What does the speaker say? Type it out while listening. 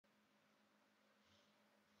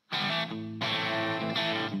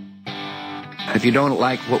If you don't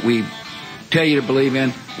like what we tell you to believe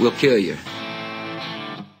in, we'll kill you.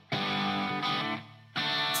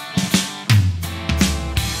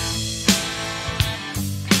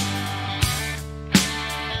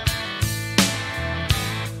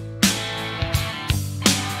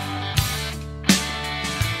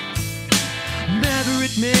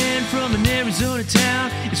 Maverick man from an Arizona town.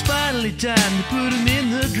 It's finally time to put him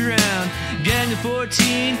in the ground. Gang of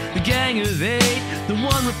 14, the gang of 8, the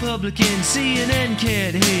one Republican CNN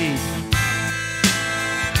can't hate.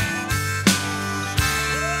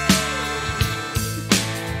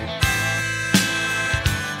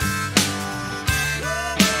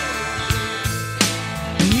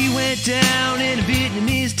 He went down in a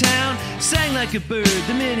Vietnamese town, sang like a bird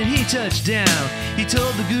the minute he touched down. He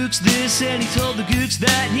told the gooks this and he told the gooks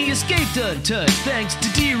that, and he escaped untouched thanks to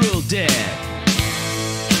D-Roll Dad.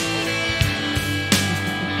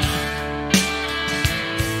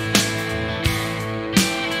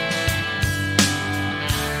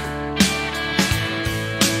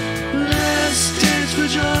 Last dance for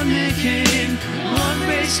John McCain,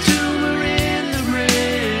 one-base tumor in the brain.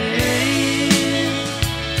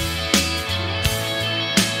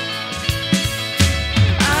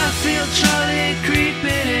 I feel Charlie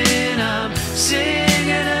creeping in, I'm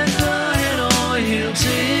singing at the Hanoi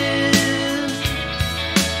Hilton.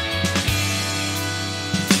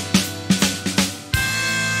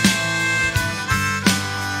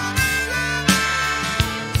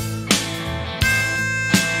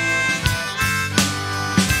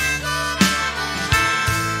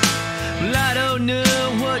 Well, I don't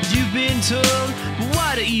know what you've been told, but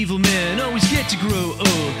why do evil men always get to grow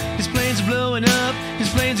old? His planes are blowing up, his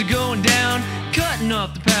planes are going down, cutting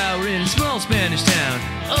off the power in a small Spanish town.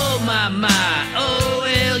 Oh my, oh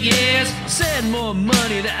hell yes. Send more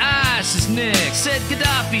money to ISIS next. Said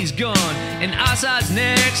Ghadaffi's gone and Assad's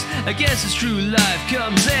next. I guess it's true life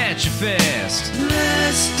comes at you fast.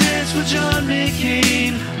 Last dance for John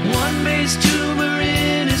McCain, one base tumor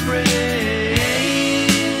in his brain.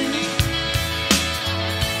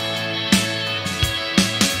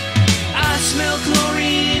 I smell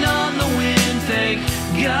chlorine on the wind, thank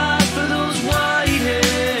God for those white helmets.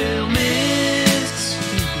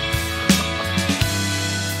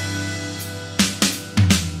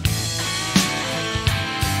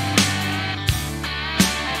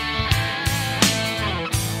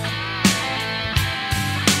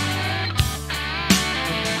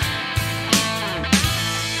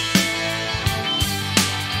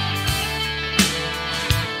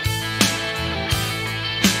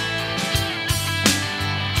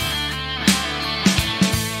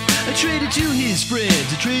 I traded to his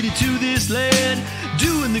friends, I traded to this land,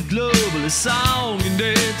 doing the globalist song and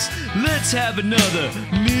dance. Let's have another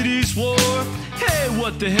Mideast war. Hey,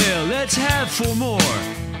 what the hell, let's have 4 more.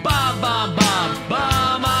 Bomb, bomb, bomb,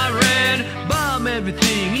 bomb Iran, bomb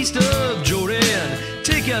everything east of Jordan.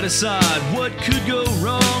 Take out Assad, what could go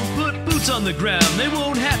wrong? Put boots on the ground, they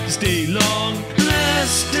won't have to stay long.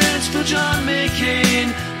 Last dance for John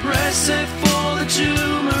McCain, press F for the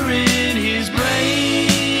tumor in his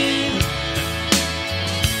brain.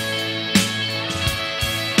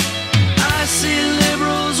 I see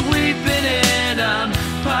liberals weeping and I'm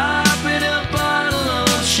popping a bottle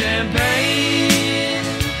of champagne.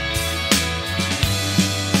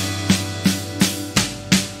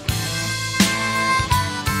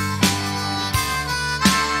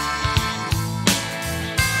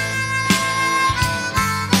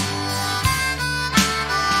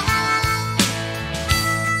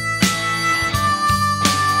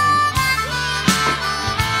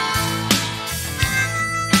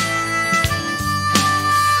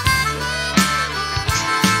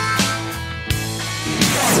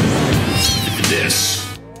 This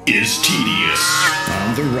is TDS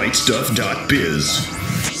on therightstuff.biz.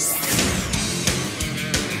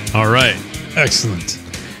 All right. Excellent.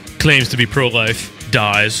 Claims to be pro-life,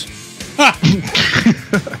 dies.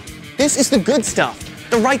 This is the good stuff,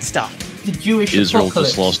 the right stuff. The Jewish Israel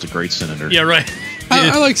apocalypse. just lost a great senator. Yeah, right.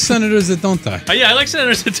 I like senators that don't die. Yeah, I like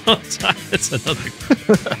senators that don't die. That's another.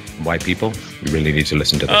 White people, you really need to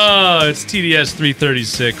listen to this. Oh, it's TDS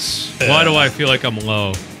 336. Why do I feel like I'm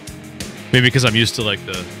low? Maybe because I'm used to like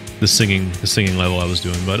the singing level I was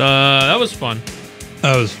doing. But that was fun.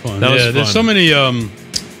 That was fun. That was There's so many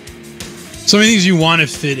things you want to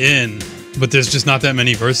fit in, but there's just not that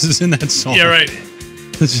many verses in that song. Yeah, right.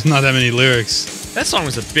 There's just not that many lyrics. That song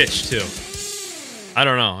was a bitch too. I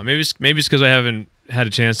don't know. Maybe it's because I haven't had a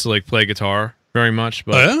chance to like play guitar very much,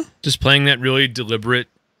 but just playing that really deliberate,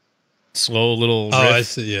 slow little riff, I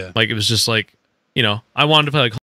see. Yeah, like it was just like, you know, I wanted to play like